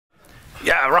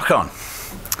Yeah, rock on.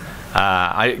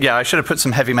 I should have put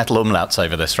some heavy metal umlauts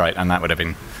over this, right? And that would have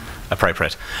been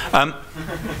appropriate.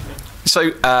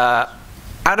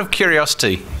 Out of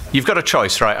curiosity, you've got a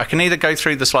choice, right? I can either go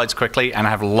through the slides quickly and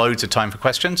have loads of time for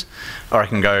questions, or I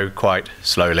can go quite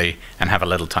slowly and have a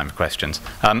little time for questions.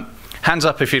 Hands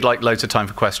up if you'd like loads of time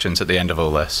for questions at the end of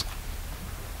all this.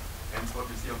 Depends what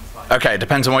you see on the slides. Okay, it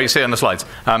depends on what you see on the slides.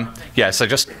 Yeah, so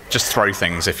just throw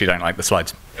things if you don't like the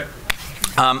slides.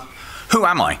 Who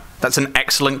am I? That's an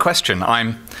excellent question.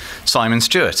 I'm Simon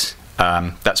Stewart.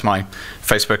 That's my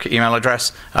Facebook email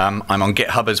address. I'm on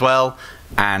GitHub as well,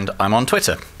 and I'm on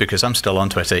Twitter, because I'm still on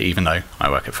Twitter even though I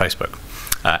work at Facebook,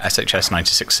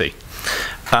 SHS96C.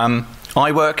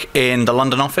 I work in the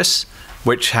London office,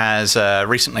 which has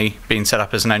recently been set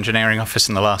up as an engineering office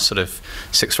in the last sort of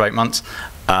 6 to 8 months.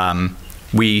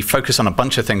 We focus on a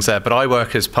bunch of things there, but I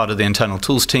work as part of the internal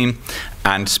tools team,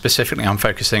 and specifically I'm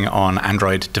focusing on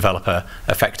Android developer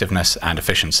effectiveness and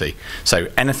efficiency. So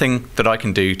anything that I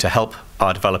can do to help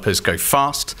our developers go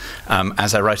fast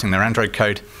as they're writing their Android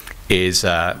code is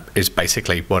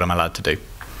basically what I'm allowed to do.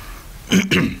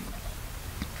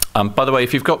 By the way,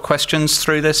 if you've got questions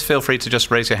through this, feel free to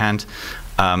just raise your hand,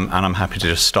 and I'm happy to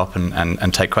just stop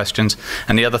and take questions.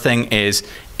 And the other thing is,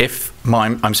 if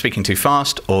I'm speaking too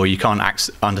fast or you can't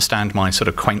understand my sort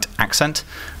of quaint accent,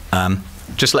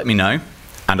 just let me know,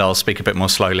 and I'll speak a bit more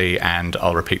slowly, and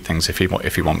I'll repeat things if you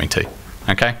want me to.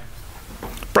 Okay?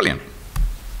 Brilliant.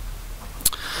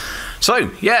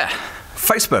 So, yeah,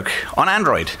 Facebook on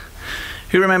Android.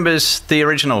 Who remembers the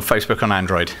original Facebook on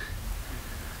Android?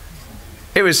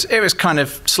 It was kind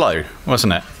of slow,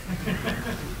 wasn't it?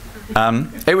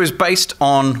 It was based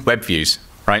on web views,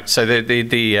 right? So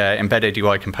the embedded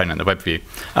UI component, the web view,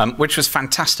 which was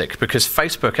fantastic because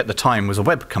Facebook at the time was a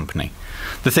web company.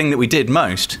 The thing that we did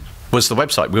most was the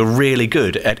website. We were really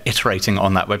good at iterating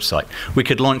on that website. We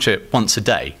could launch it once a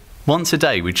day. Once a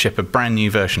day, we'd ship a brand new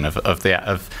version of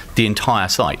the entire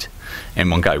site in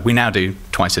one go. We now do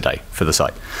twice a day for the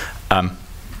site.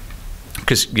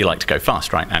 Because you like to go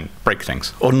fast, right, and break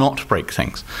things, or not break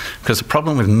things. Because the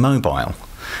problem with mobile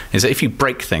is that if you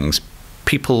break things,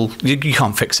 you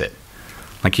can't fix it.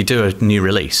 Like you do a new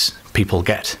release, people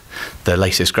get the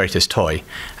latest, greatest toy,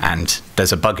 and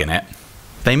there's a bug in it.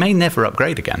 They may never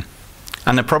upgrade again.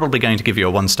 And they're probably going to give you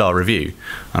a 1-star review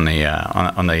in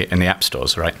the app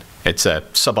stores, right? It's a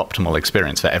suboptimal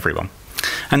experience for everyone.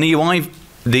 And the UI,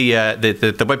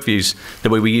 the web views that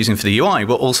we were using for the UI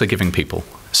were also giving people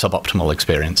suboptimal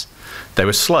experience. They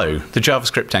were slow. The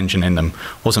JavaScript engine in them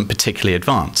wasn't particularly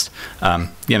advanced.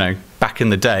 You know, back in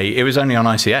the day, it was only on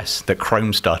ICS that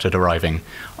Chrome started arriving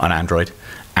on Android,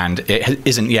 and it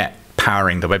isn't yet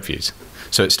powering the web views.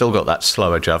 So it's still got that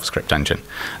slower JavaScript engine,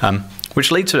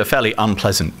 which leads to a fairly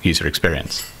unpleasant user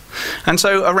experience. And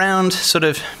so around sort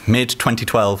of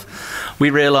mid-2012, we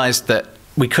realized that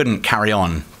we couldn't carry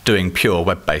on doing pure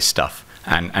web-based stuff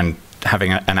and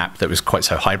having an app that was quite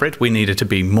so hybrid. We needed to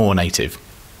be more native.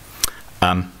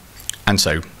 And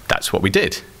so that's what we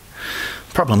did.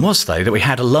 The problem was, though, that we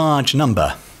had a large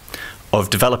number of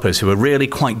developers who were really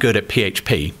quite good at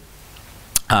PHP,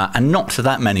 and not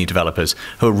that many developers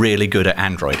who are really good at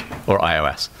Android or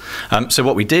iOS. So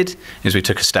what we did is we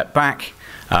took a step back,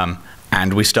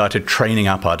 and we started training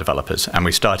up our developers, and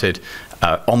we started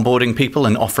onboarding people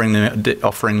and offering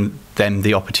them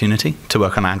the opportunity to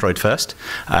work on Android first.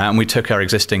 And we took our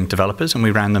existing developers and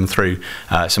we ran them through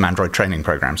some Android training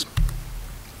programs.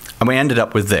 And we ended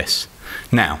up with this.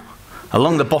 Now,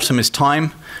 along the bottom is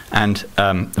time, and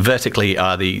vertically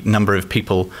are the number of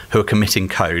people who are committing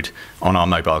code on our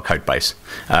mobile code base.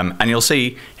 And you'll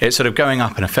see it's sort of going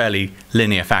up in a fairly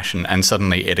linear fashion, and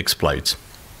suddenly it explodes.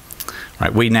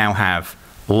 Right, we now have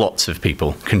lots of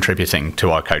people contributing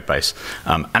to our code base,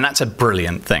 and that's a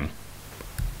brilliant thing.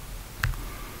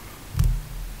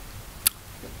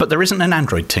 But there isn't an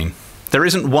Android team. There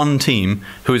isn't one team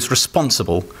who is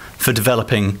responsible for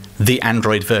developing the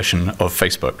Android version of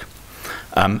Facebook.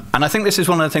 And I think this is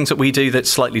one of the things that we do that's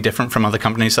slightly different from other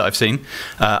companies that I've seen.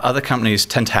 Other companies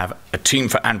tend to have a team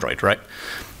for Android, right?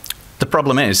 The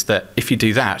problem is that if you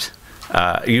do that,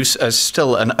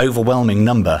 still an overwhelming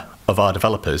number of our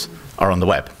developers are on the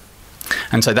web.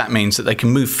 And so that means that they can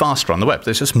move faster on the web.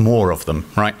 There's just more of them,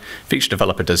 right? If each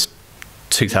developer does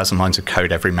 2,000 lines of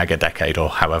code every mega decade, or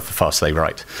however fast they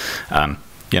write,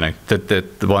 you know,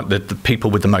 the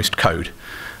people with the most code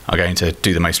are going to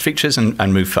do the most features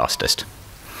and move fastest.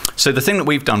 So the thing that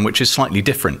we've done, which is slightly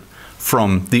different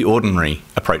from the ordinary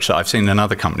approach that I've seen in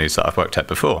other companies that I've worked at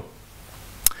before,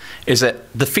 is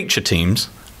that the feature teams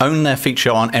own their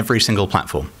feature on every single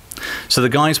platform. So the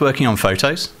guys working on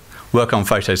photos work on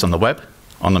photos on the web,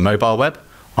 on the mobile web,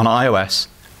 on iOS,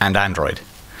 and Android.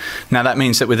 Now that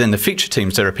means that within the feature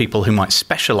teams there are people who might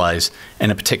specialize in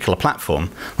a particular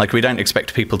platform. Like we don't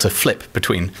expect people to flip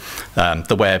between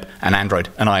the web and Android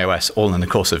and iOS all in the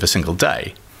course of a single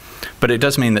day. But it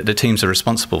does mean that the teams are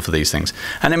responsible for these things.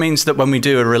 And it means that when we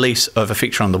do a release of a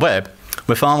feature on the web,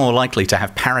 we're far more likely to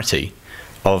have parity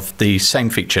of the same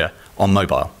feature on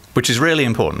mobile, which is really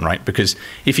important, right? Because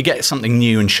if you get something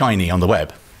new and shiny on the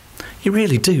web, you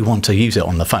really do want to use it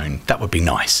on the phone. That would be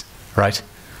nice, right?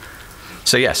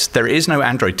 So yes, there is no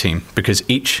Android team because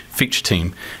each feature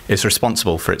team is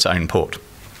responsible for its own port.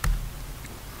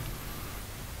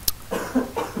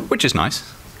 Which is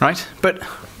nice, right? But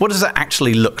what does that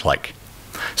actually look like?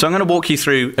 So I'm going to walk you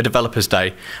through a developer's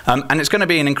day, and it's going to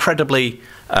be an incredibly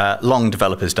long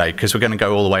developer's day because we're going to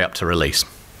go all the way up to release.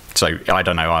 So I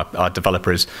don't know, our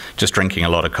developer is just drinking a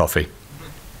lot of coffee.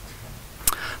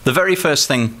 The very first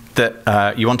thing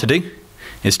that you want to do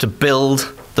is to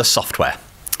build the software.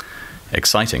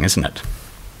 Exciting, isn't it?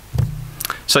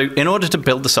 So in order to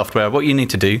build the software, what you need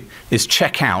to do is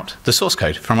check out the source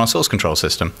code from our source control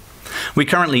system. We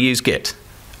currently use Git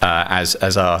as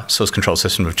our source control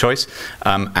system of choice,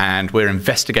 and we're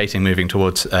investigating moving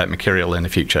towards Mercurial in the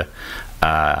future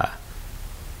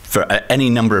for any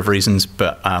number of reasons,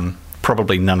 but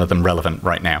probably none of them relevant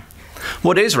right now.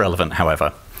 What is relevant,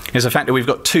 however, is the fact that we've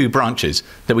got two branches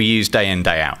that we use day in,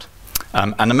 day out.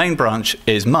 And the main branch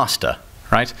is master,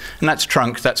 right? And that's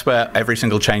trunk, that's where every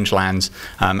single change lands,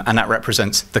 and that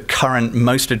represents the current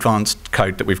most advanced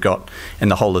code that we've got in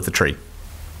the whole of the tree.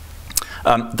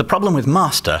 The problem with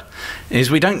master is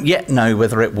we don't yet know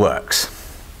whether it works.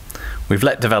 We've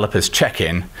let developers check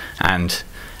in, and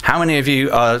how many of you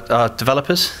are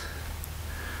developers?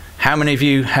 How many of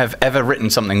you have ever written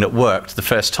something that worked the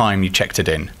first time you checked it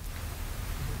in?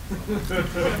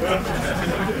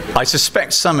 I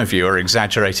suspect some of you are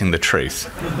exaggerating the truth.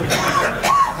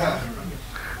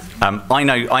 I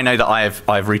know that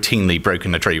I've routinely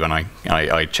broken the tree when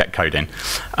I check code in,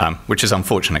 which is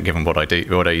unfortunate given what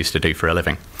I used to do for a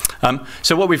living.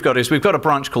 So what we've got is we've got a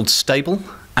branch called stable,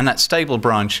 and that stable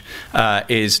branch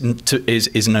is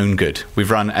known good.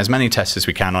 We've run as many tests as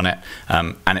we can on it,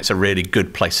 and it's a really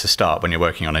good place to start when you're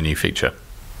working on a new feature.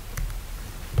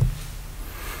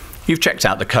 You've checked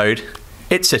out the code.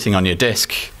 It's sitting on your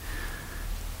disk.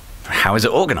 How is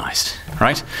it organized,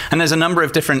 right? And there's a number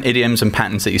of different idioms and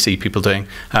patterns that you see people doing.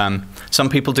 Some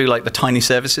people do like the tiny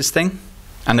services thing,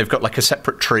 and they've got like a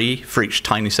separate tree for each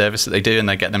tiny service that they do, and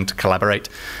they get them to collaborate.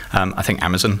 I think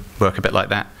Amazon work a bit like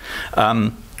that.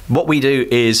 What we do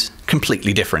is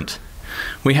completely different.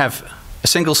 We have a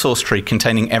single source tree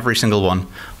containing every single one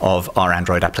of our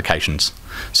Android applications.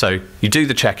 So you do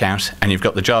the checkout, and you've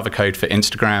got the Java code for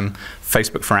Instagram,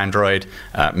 Facebook for Android,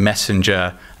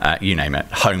 Messenger, you name it.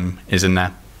 Home is in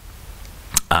there.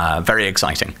 Very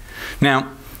exciting. Now,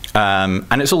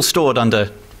 and it's all stored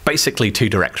under basically two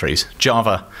directories,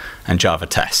 Java and Java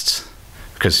tests,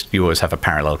 because you always have a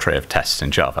parallel tree of tests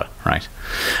in Java, right?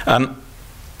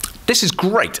 This is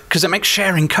great because it makes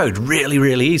sharing code really,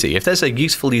 really easy. If there's a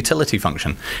useful utility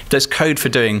function, if there's code for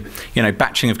doing,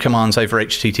 batching of commands over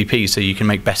HTTP so you can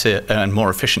make better and more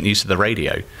efficient use of the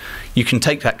radio, you can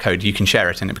take that code, you can share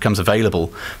it, and it becomes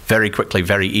available very quickly,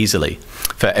 very easily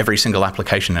for every single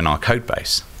application in our code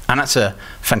base. And that's a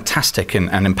fantastic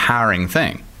and empowering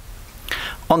thing.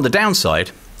 On the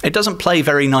downside, it doesn't play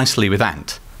very nicely with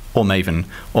Ant or Maven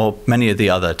or many of the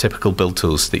other typical build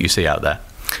tools that you see out there.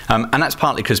 And that's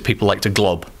partly because people like to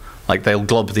glob. Like they'll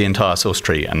glob the entire source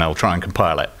tree and they'll try and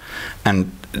compile it. And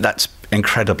that's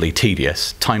incredibly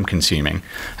tedious, time-consuming,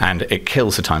 and it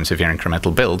kills the times of your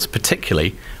incremental builds,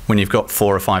 particularly when you've got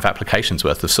 4 or 5 applications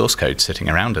worth of source code sitting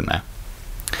around in there.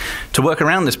 To work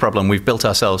around this problem, we've built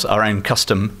ourselves our own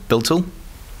custom build tool,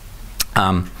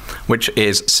 which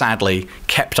is sadly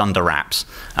kept under wraps,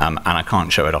 and I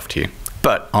can't show it off to you.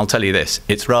 But I'll tell you this,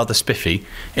 it's rather spiffy.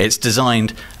 It's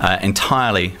designed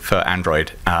entirely for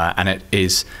Android, and it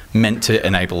is meant to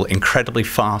enable incredibly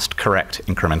fast, correct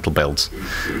incremental builds.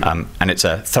 And it's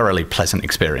a thoroughly pleasant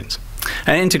experience.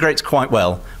 And it integrates quite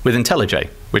well with IntelliJ,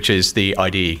 which is the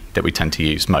IDE that we tend to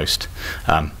use most.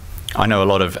 I know a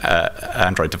lot of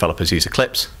Android developers use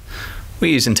Eclipse.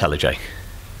 We use IntelliJ.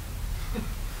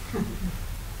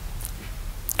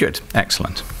 Good,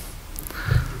 excellent.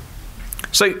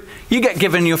 So you get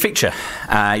given your feature.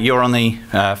 You're on the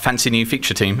fancy new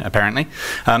feature team, apparently.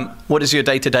 What does your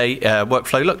day-to-day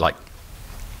workflow look like?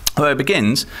 Well, it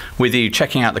begins with you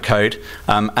checking out the code,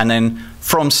 and then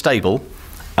from stable,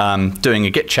 doing a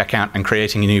git checkout and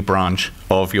creating a new branch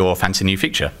of your fancy new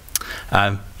feature.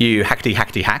 You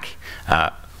hackety-hackety-hack,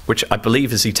 which I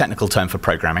believe is the technical term for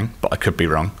programming, but I could be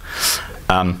wrong.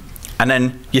 And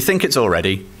then you think it's all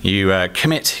ready, you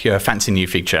commit your fancy new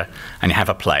feature, and you have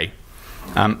a play.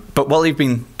 But while you've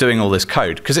been doing all this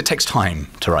code, because it takes time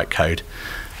to write code,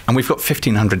 and we've got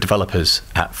 1,500 developers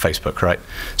at Facebook, right?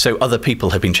 So other people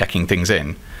have been checking things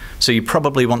in. So you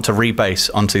probably want to rebase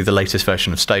onto the latest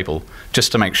version of stable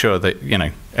just to make sure that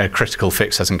a critical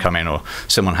fix hasn't come in or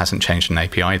someone hasn't changed an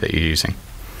API that you're using.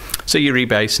 So you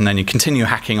rebase and then you continue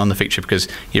hacking on the feature because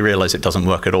you realize it doesn't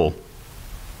work at all.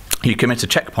 You commit a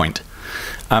checkpoint,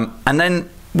 and then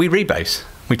we rebase.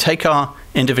 We take our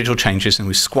individual changes and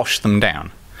we squash them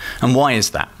down. And why is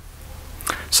that?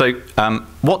 So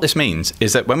what this means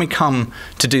is that when we come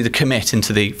to do the commit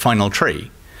into the final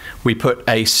tree, we put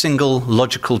a single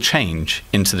logical change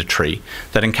into the tree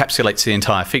that encapsulates the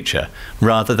entire feature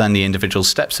rather than the individual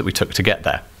steps that we took to get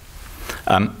there.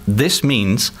 This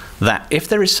means that if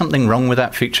there is something wrong with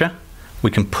that feature, we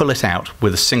can pull it out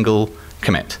with a single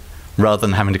commit rather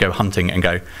than having to go hunting and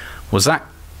go, was that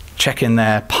check in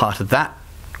there part of that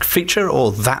feature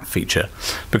or that feature?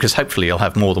 Because hopefully you'll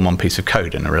have more than one piece of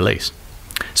code in a release.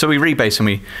 So we rebase and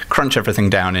we crunch everything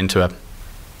down into a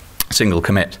single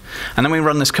commit. And then we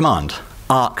run this command,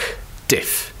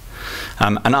 arcdiff.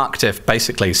 An arcdiff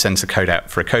basically sends the code out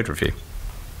for a code review.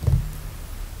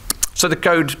 So the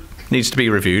code needs to be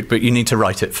reviewed, but you need to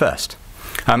write it first.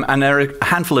 And there are a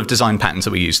handful of design patterns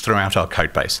that we use throughout our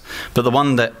code base. But the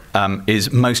one that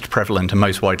is most prevalent and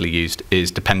most widely used is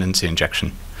dependency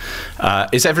injection.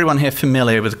 Is everyone here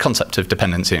familiar with the concept of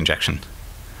dependency injection?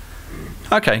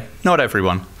 OK, not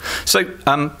everyone. So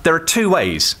there are two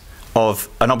ways of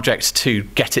an object to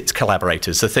get its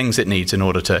collaborators, the things it needs in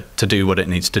order to do what it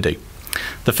needs to do.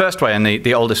 The first way, and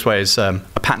the oldest way, is a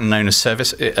pattern known as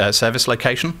service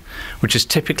location, which is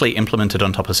typically implemented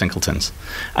on top of singletons.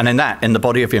 And in the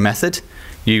body of your method,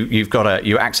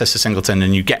 you access a singleton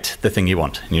and you get the thing you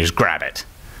want, and you just grab it,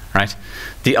 right?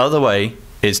 The other way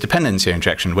is dependency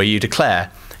injection, where you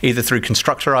declare, either through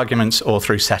constructor arguments or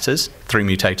through setters, through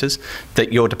mutators,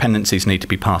 that your dependencies need to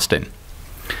be passed in.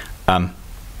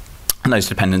 And those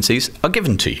dependencies are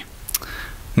given to you.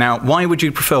 Now, why would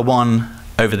you prefer one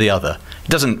over the other? It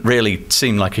doesn't really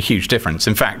seem like a huge difference.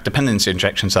 In fact, dependency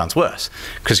injection sounds worse,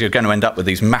 because you're going to end up with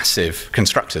these massive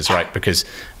constructors, right? Because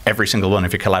every single one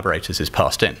of your collaborators is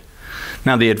passed in.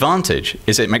 Now, the advantage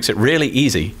is it makes it really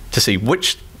easy to see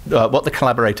what the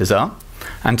collaborators are,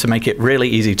 and to make it really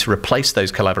easy to replace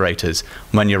those collaborators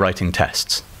when you're writing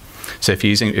tests. So if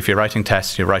you're writing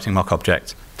tests, you're writing mock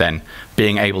objects, then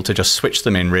being able to just switch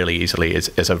them in really easily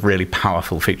is a really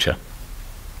powerful feature.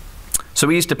 So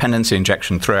we use dependency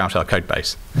injection throughout our code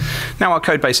base. Now, our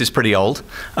code base is pretty old,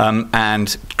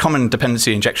 and common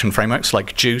dependency injection frameworks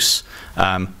like Juice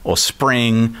or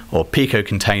Spring or Pico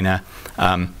Container,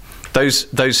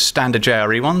 those standard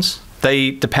JRE ones,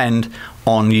 they depend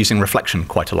on using reflection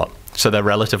quite a lot. So they're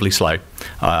relatively slow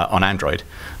on Android.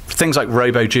 Things like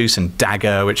RoboJuice and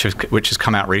Dagger, which has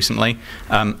come out recently,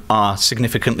 are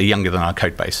significantly younger than our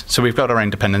code base. So we've got our own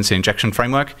dependency injection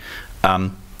framework.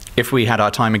 If we had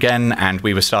our time again and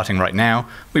we were starting right now,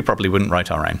 we probably wouldn't write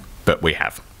our own, but we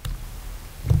have.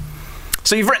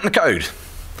 So you've written the code.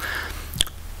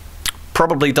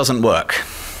 Probably doesn't work,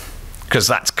 because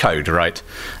that's code, right?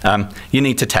 You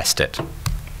need to test it.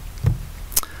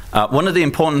 One of the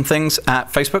important things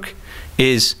at Facebook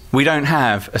is we don't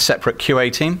have a separate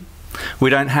QA team. We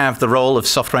don't have the role of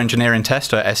software engineer in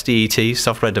test, or SDET,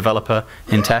 software developer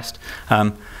in test.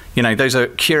 Those are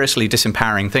curiously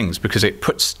disempowering things, because it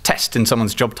puts test in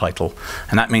someone's job title.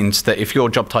 And that means that if your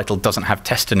job title doesn't have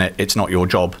test in it, it's not your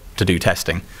job to do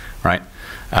testing, right?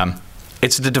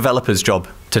 It's the developer's job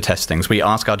to test things. We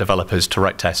ask our developers to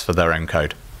write tests for their own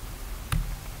code.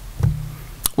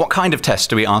 What kind of tests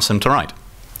do we ask them to write?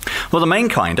 Well, the main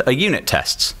kind are unit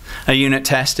tests. A unit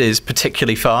test is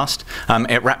particularly fast.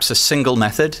 It wraps a single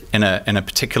method in a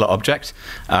particular object.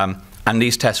 And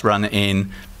these tests run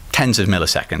in tens of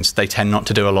milliseconds. They tend not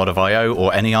to do a lot of I/O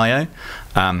or any I/O.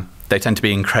 They tend to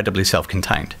be incredibly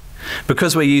self-contained.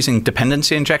 Because we're using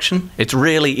dependency injection, it's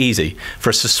really easy for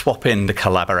us to swap in the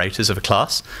collaborators of a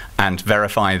class and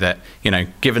verify that,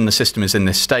 given the system is in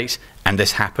this state and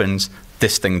this happens,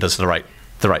 this thing does the right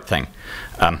thing.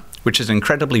 Which is an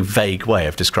incredibly vague way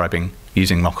of describing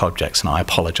using mock objects, and I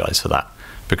apologize for that,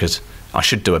 because I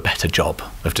should do a better job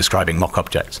of describing mock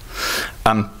objects.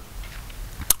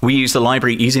 We use the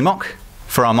library EasyMock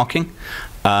for our mocking.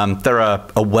 There are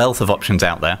a wealth of options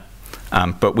out there,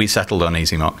 but we settled on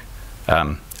EasyMock.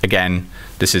 Again,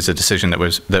 this is a decision that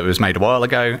was made a while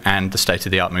ago, and the state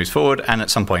of the art moves forward, and at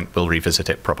some point we'll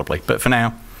revisit it probably. But for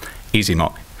now,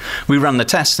 EasyMock. We run the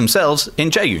tests themselves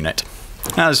in JUnit.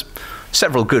 There's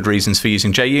several good reasons for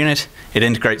using JUnit. It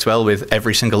integrates well with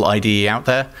every single IDE out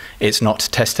there. It's not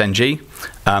TestNG.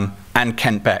 And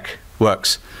Kent Beck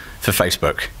works for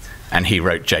Facebook, and he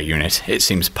wrote JUnit. It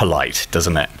seems polite,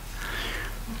 doesn't it?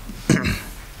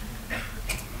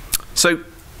 So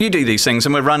you do these things,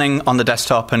 and we're running on the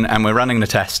desktop, and we're running the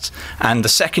tests. And the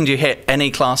second you hit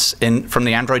any class from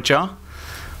the Android jar,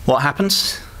 what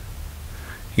happens?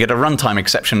 You get a runtime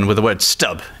exception with the word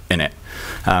stub in it,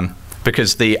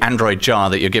 because the Android jar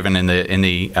that you're given in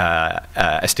the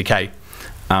SDK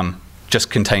just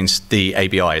contains the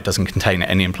ABI. It doesn't contain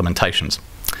any implementations.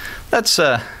 That's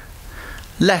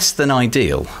less than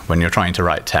ideal when you're trying to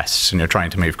write tests and you're trying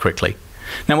to move quickly.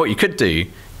 Now, what you could do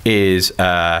is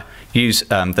use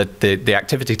the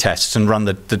activity tests and run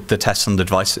the tests on the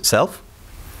device itself,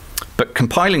 but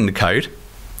compiling the code,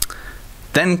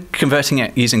 then converting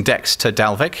it using DEX to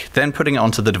Dalvik, then putting it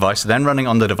onto the device, then running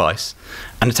on the device,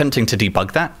 and attempting to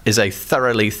debug that is a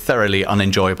thoroughly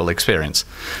unenjoyable experience.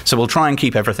 So we'll try and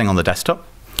keep everything on the desktop.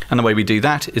 And the way we do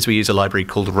that is we use a library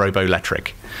called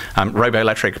Roboelectric.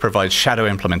 Roboelectric provides shadow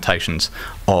implementations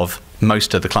of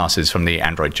most of the classes from the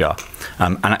Android jar.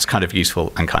 And that's kind of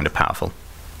useful and kind of powerful.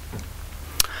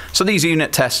 So these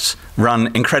unit tests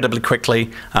run incredibly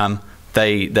quickly.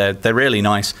 They're really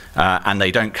nice, and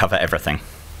they don't cover everything.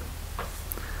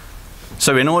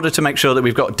 So in order to make sure that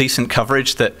we've got decent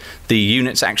coverage, that the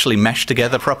units actually mesh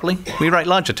together properly, we write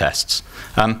larger tests.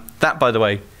 That, by the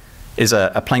way, is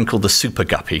a plane called the Super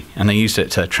Guppy, and they used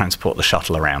it to transport the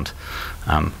shuttle around.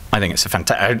 I think it's a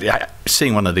fantastic.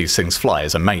 Seeing one of these things fly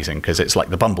is amazing, because it's like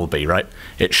the bumblebee, right?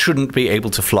 It shouldn't be able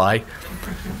to fly,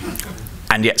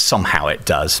 and yet somehow it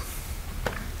does.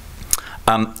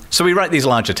 So we write these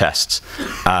larger tests,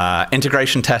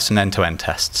 integration tests and end-to-end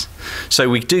tests. So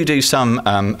we do some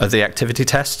of the activity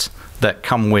tests that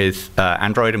come with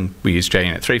Android, and we use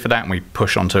JUnit 3 for that, and we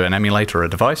push onto an emulator or a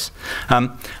device.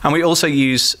 And we also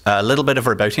use a little bit of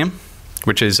Robotium,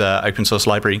 which is an open source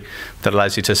library that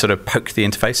allows you to sort of poke the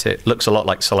interface. It looks a lot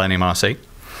like Selenium RC.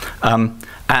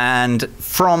 And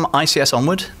from ICS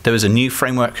onward, there was a new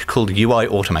framework called UI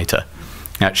Automator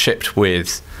that shipped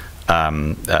with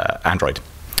Android.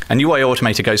 And UI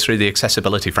Automator goes through the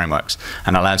accessibility frameworks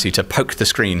and allows you to poke the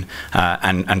screen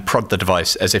and prod the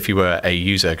device as if you were a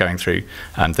user going through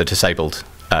the disabled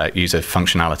user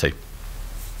functionality,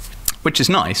 which is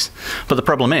nice. But the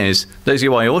problem is those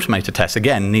UI Automator tests,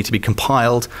 again, need to be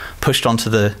compiled, pushed onto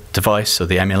the device or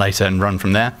the emulator and run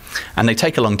from there. And they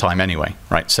take a long time anyway,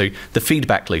 right? So the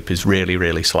feedback loop is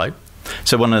really slow.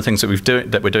 So one of the things that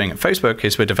we're doing at Facebook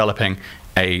is we're developing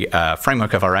a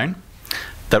framework of our own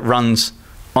that runs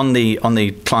on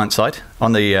the client side,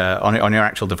 on your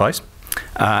actual device,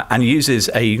 and uses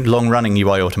a long-running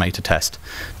UI Automator test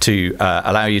to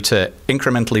allow you to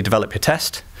incrementally develop your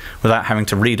test without having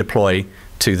to redeploy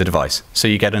to the device. So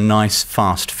you get a nice,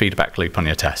 fast feedback loop on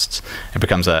your tests. It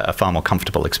becomes a far more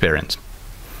comfortable experience.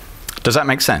 Does that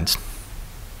make sense?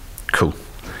 Cool.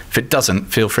 If it doesn't,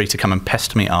 feel free to come and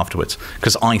pester me afterwards,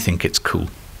 because I think it's cool.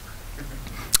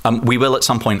 We will at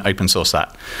some point open source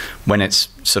that when it's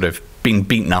sort of been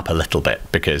beaten up a little bit,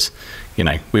 because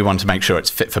we want to make sure it's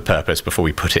fit for purpose before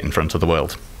we put it in front of the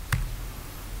world.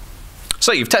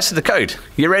 So you've tested the code.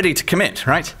 You're ready to commit,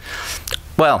 right?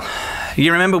 Well,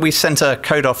 you remember we sent a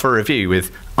code off for review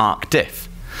with arcdiff.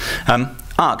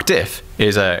 Arcdiff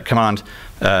is a command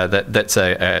that's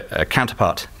a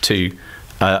counterpart to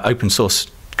open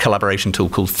source collaboration tool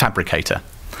called Fabricator.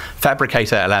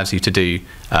 Fabricator allows you to do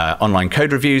online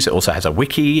code reviews. It also has a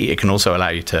wiki. It can also allow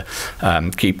you to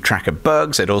keep track of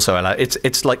bugs. It also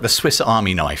it's like the Swiss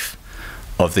Army knife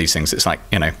of these things. It's like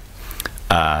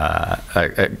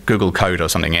a Google Code or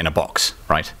something in a box,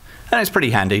 right? And it's pretty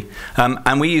handy.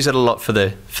 And we use it a lot for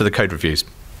the code reviews.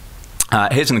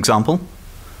 Here's an example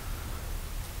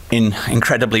in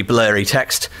incredibly blurry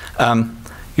text.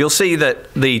 You'll see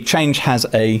that the change has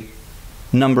a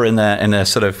number in the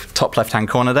sort of top left-hand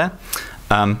corner there,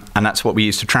 and that's what we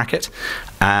use to track it.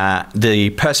 The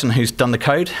person who's done the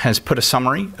code has put a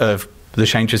summary of the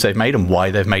changes they've made and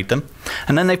why they've made them,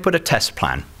 and then they've put a test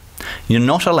plan. You're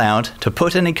not allowed to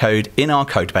put any code in our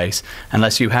code base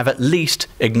unless you have at least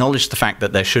acknowledged the fact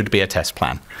that there should be a test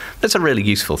plan. That's a really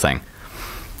useful thing.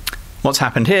 What's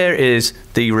happened here is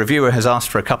the reviewer has asked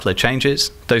for a couple of changes.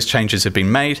 Those changes have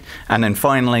been made, and then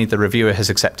finally the reviewer has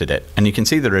accepted it. And you can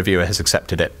see the reviewer has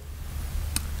accepted it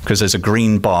because there's a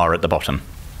green bar at the bottom.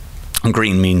 And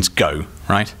green means go,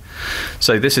 right?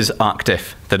 So this is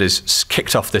arcdiff that has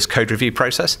kicked off this code review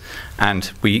process,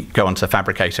 and we go onto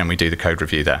Fabricator and we do the code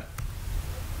review there.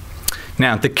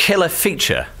 Now, the killer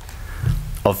feature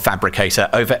of Fabricator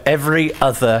over every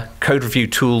other code review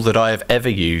tool that I have ever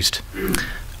used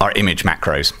are image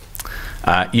macros.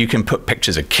 You can put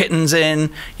pictures of kittens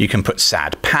in, you can put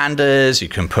sad pandas, you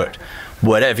can put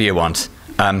whatever you want.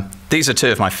 These are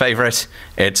two of my favorite.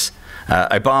 It's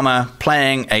Obama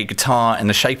playing a guitar in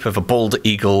the shape of a bald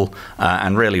eagle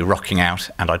and really rocking out,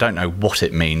 and I don't know what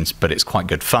it means, but it's quite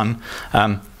good fun.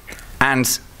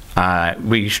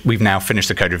 We've now finished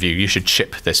the code review. You should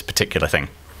ship this particular thing.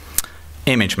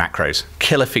 Image macros,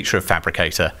 killer feature of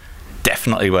Fabricator,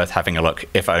 definitely worth having a look,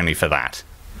 if only for that.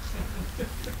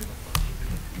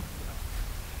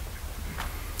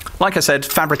 Like I said,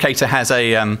 Fabricator has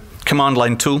a command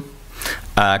line tool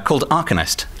called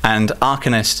Arcanist, and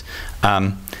Arcanist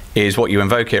is what you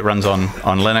invoke. It runs on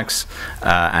Linux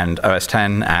and OS X,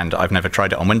 and I've never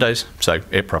tried it on Windows, so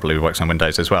it probably works on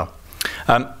Windows as well.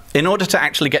 In order to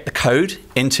actually get the code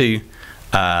into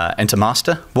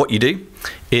master, what you do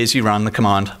is you run the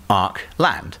command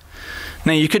arcland.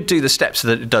 Now you could do the steps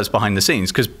that it does behind the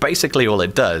scenes, because basically all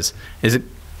it does is it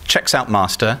checks out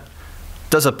master,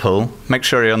 does a pull, makes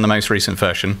sure you're on the most recent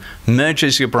version,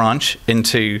 merges your branch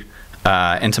into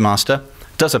master,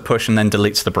 does a push, and then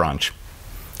deletes the branch.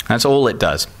 That's all it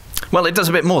does. Well, it does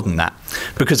a bit more than that,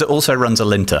 because it also runs a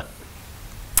linter.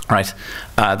 Right,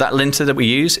 that linter that we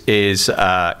use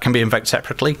can be invoked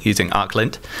separately using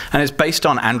arclint, and it's based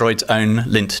on Android's own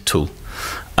lint tool.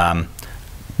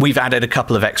 We've added a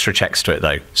couple of extra checks to it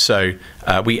though. So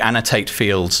we annotate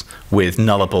fields with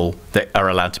nullable that are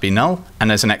allowed to be null, and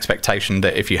there's an expectation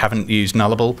that if you haven't used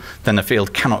nullable, then the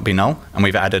field cannot be null, and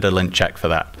we've added a lint check for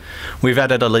that. We've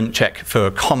added a lint check for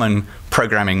common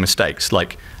programming mistakes,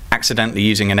 like accidentally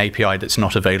using an API that's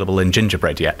not available in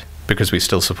Gingerbread yet, because we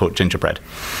still support Gingerbread.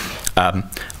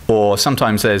 Or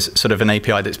sometimes there's sort of an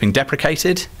API that's been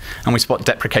deprecated, and we spot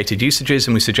deprecated usages,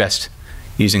 and we suggest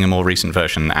using a more recent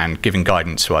version and giving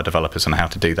guidance to our developers on how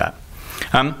to do that.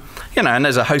 You know, and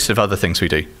there's a host of other things we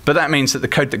do. But that means that the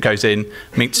code that goes in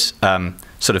meets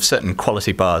sort of certain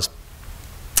quality bars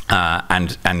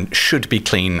and should be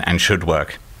clean and should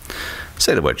work.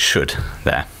 Say the word should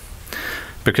there.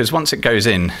 Because once it goes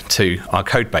in to our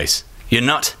code base, you're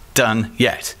not done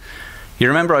yet. You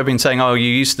remember I've been saying, oh, you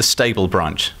use the stable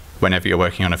branch whenever you're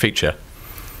working on a feature.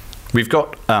 We've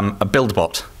got a build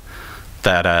bot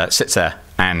that sits there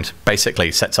and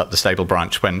basically sets up the stable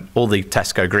branch when all the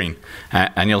tests go green.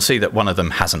 And you'll see that one of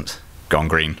them hasn't gone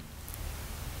green.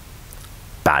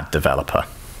 Bad developer.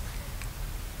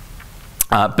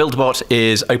 BuildBot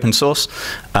is open source.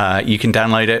 You can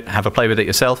download it, have a play with it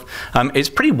yourself. It's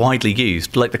pretty widely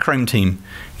used. Like the Chrome team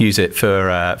use it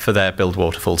for their build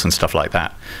waterfalls and stuff like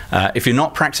that. If you're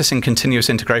not practicing continuous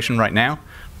integration right now,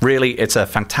 really it's a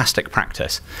fantastic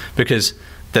practice, because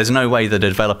there's no way that a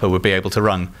developer would be able to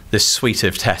run this suite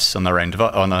of tests on their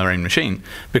own machine,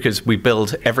 because we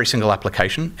build every single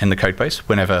application in the code base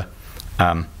whenever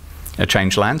a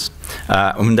change lands,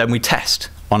 and then we test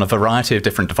on a variety of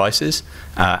different devices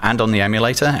and on the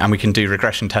emulator, and we can do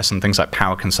regression tests on things like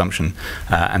power consumption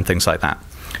and things like that.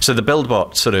 So the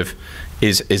BuildBot sort of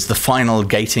is the final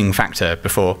gating factor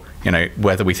before, you know,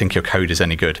 whether we think your code is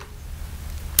any good.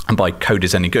 And by code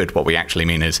is any good, what we actually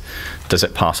mean is, does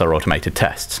it pass our automated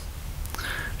tests?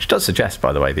 Which does suggest,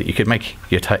 by the way, that you could make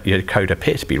your code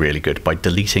appear to be really good by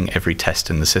deleting every test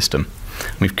in the system.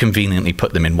 We've conveniently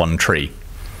put them in one tree.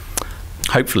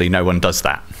 Hopefully no one does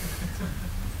that.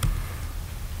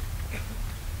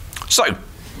 So,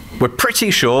 we're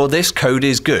pretty sure this code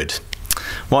is good.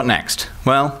 What next?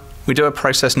 Well, we do a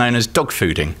process known as dog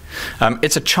fooding.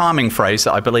 It's a charming phrase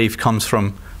that I believe comes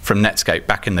from Netscape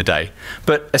back in the day.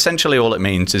 But essentially all it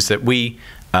means is that we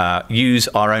use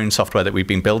our own software that we've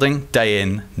been building day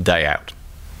in, day out.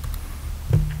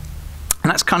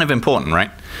 And that's kind of important,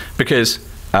 right? Because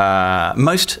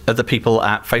most of the people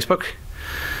at Facebook,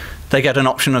 they get an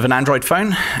option of an Android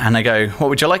phone, and they go, what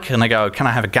would you like? And they go, can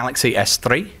I have a Galaxy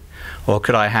S3? Or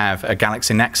could I have a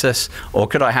Galaxy Nexus? Or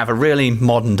could I have a really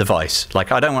modern device?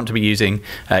 Like, I don't want to be using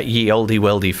ye olde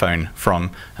worldy phone from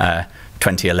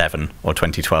 2011 or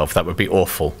 2012. That would be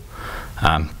awful.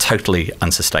 Totally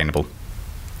unsustainable.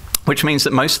 Which means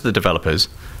that most of the developers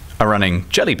are running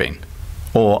Jelly Bean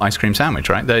or Ice Cream Sandwich,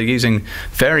 right? They're using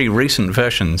very recent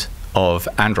versions of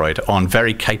Android on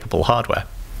very capable hardware.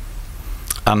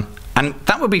 And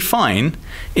that would be fine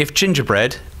if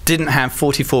Gingerbread didn't have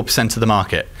 44% of the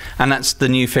market. And that's the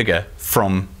new figure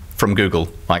from Google,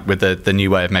 like with the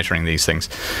new way of measuring these things.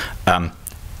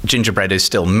 Gingerbread is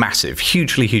still massive,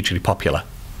 hugely, hugely popular.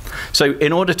 So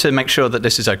in order to make sure that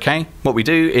this is okay, what we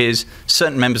do is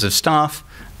certain members of staff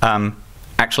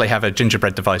actually have a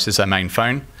gingerbread device as their main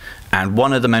phone, and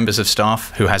one of the members of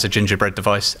staff who has a gingerbread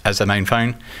device as their main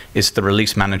phone is the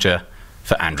release manager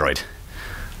for Android.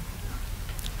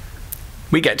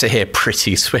 We get to hear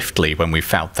pretty swiftly when we've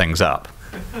fouled things up.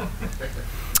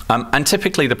 And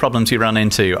typically the problems you run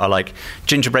into are like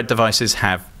gingerbread devices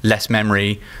have less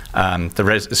memory,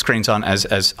 the screens aren't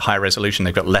as high resolution,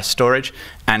 they've got less storage,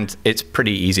 and it's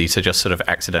pretty easy to just sort of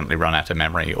accidentally run out of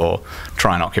memory or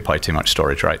try and occupy too much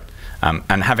storage, right?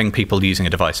 And having people using a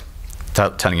device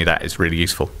telling you that is really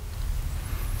useful.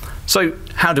 So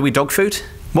how do we dog food?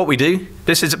 What we do,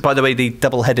 this is, by the way, the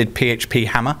double-headed PHP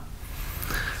hammer.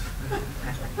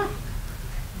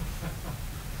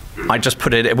 I just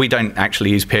put it, we don't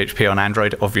actually use PHP on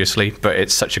Android, obviously, but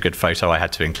it's such a good photo I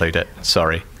had to include it,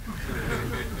 sorry.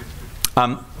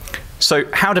 So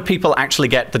how do people actually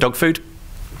get the dog food?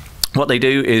 What they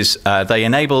do is they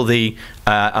enable the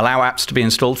allow apps to be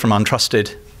installed from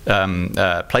untrusted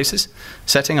places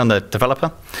setting on the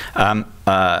developer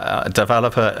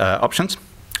options,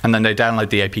 and then they download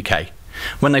the APK.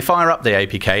 When they fire up the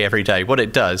APK every day, what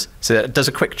it does is it does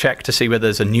a quick check to see whether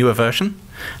there's a newer version,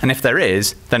 and if there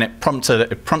is, then it prompts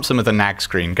them with a nag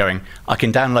screen going, I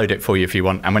can download it for you if you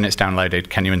want, and when it's downloaded,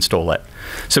 can you install it?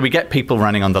 So we get people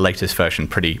running on the latest version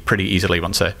pretty easily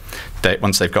once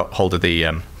they've got hold of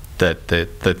the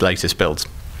latest builds.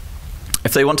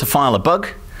 If they want to file a bug,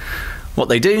 what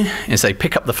they do is they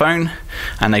pick up the phone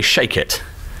and they shake it.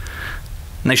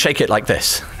 And they shake it like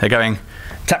this. They're going,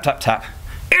 tap, tap, tap.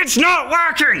 It's not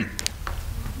working!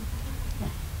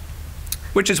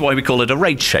 Which is why we call it a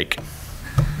rage shake.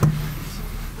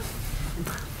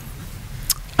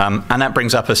 And that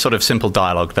brings up a sort of simple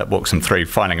dialogue that walks them through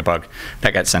filing a bug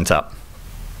that gets sent up.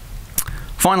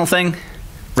 Final thing,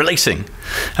 releasing.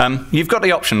 You've got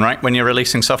the option, right, when you're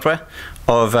releasing software,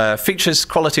 of features,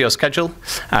 quality, or schedule,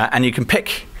 and you can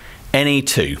pick any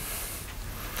two.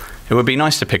 It would be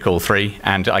nice to pick all three,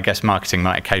 and I guess marketing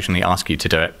might occasionally ask you to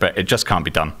do it, but it just can't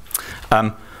be done.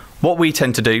 What we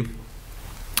tend to do,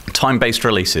 time-based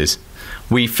releases,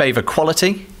 we favor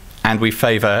quality and we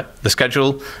favor the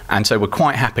schedule, and so we're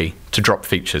quite happy to drop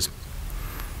features.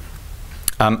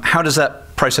 How does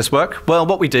that process work? Well,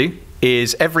 what we do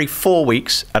is every 4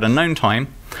 weeks at a known time,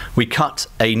 we cut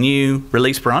a new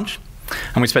release branch,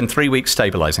 and we spend 3 weeks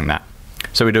stabilizing that.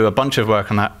 So we do a bunch of work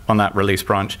on that release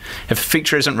branch. If a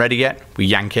feature isn't ready yet, we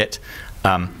yank it,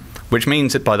 which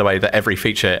means that, by the way, that every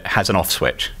feature has an off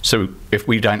switch. So if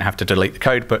we don't have to delete the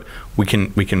code, but we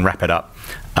can wrap it up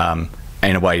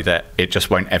in a way that it just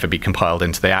won't ever be compiled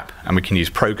into the app, and we can use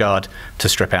ProGuard to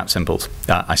strip out symbols.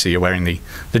 I see you're wearing the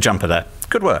jumper there.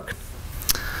 Good work.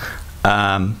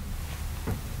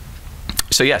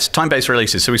 So yes, time-based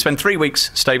releases. So we spend 3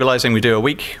 weeks stabilizing. We do a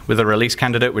week with a release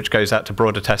candidate, which goes out to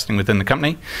broader testing within the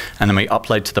company, and then we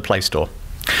upload to the Play Store.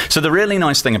 So the really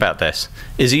nice thing about this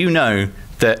is you know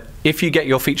that if you get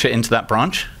your feature into that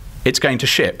branch, it's going to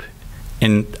ship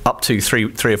in up to three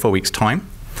or 4 weeks' time,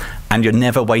 and you're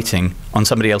never waiting on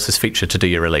somebody else's feature to do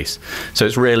your release. So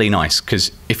it's really nice,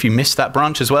 because if you miss that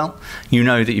branch as well, you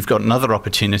know that you've got another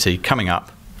opportunity coming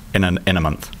up in a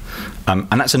month. And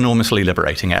that's enormously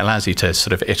liberating. It allows you to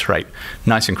sort of iterate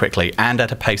nice and quickly and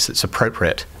at a pace that's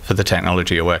appropriate for the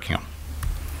technology you're working on.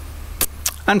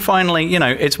 And finally, you know,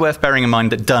 it's worth bearing in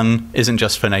mind that done isn't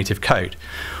just for native code.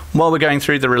 While we're going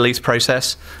through the release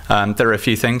process, there are a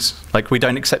few things, like we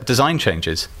don't accept design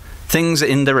changes. Things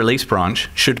in the release branch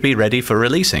should be ready for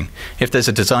releasing. If there's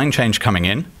a design change coming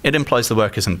in, it implies the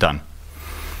work isn't done.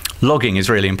 Logging is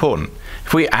really important.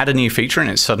 If we add a new feature and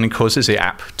it suddenly causes the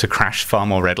app to crash far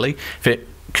more readily, if it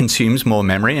consumes more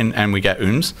memory and we get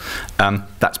ooms,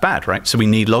 that's bad, right? So we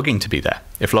need logging to be there.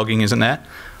 If logging isn't there,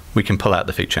 we can pull out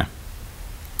the feature.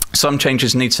 Some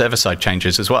changes need server-side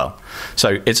changes as well.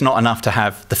 So it's not enough to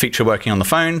have the feature working on the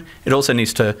phone. It also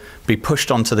needs to be pushed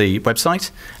onto the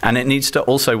website, and it needs to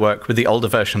also work with the older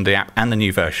version of the app and the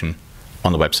new version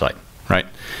on the website. Right?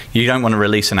 You don't want to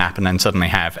release an app and then suddenly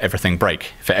have everything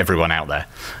break for everyone out there,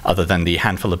 other than the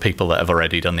handful of people that have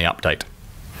already done the update.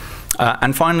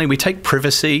 And finally, we take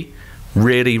privacy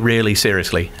really, really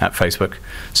seriously at Facebook.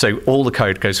 So all the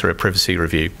code goes through a privacy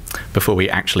review before we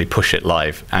actually push it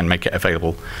live and make it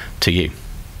available to you.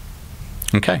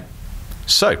 Okay,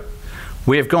 so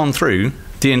we have gone through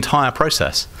the entire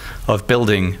process of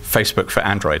building Facebook for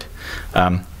Android.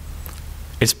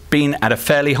 It's been at a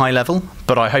fairly high level,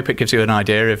 but I hope it gives you an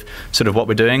idea of sort of what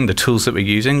we're doing, the tools that we're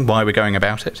using, why we're going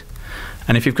about it.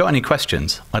 And if you've got any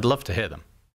questions, I'd love to hear them.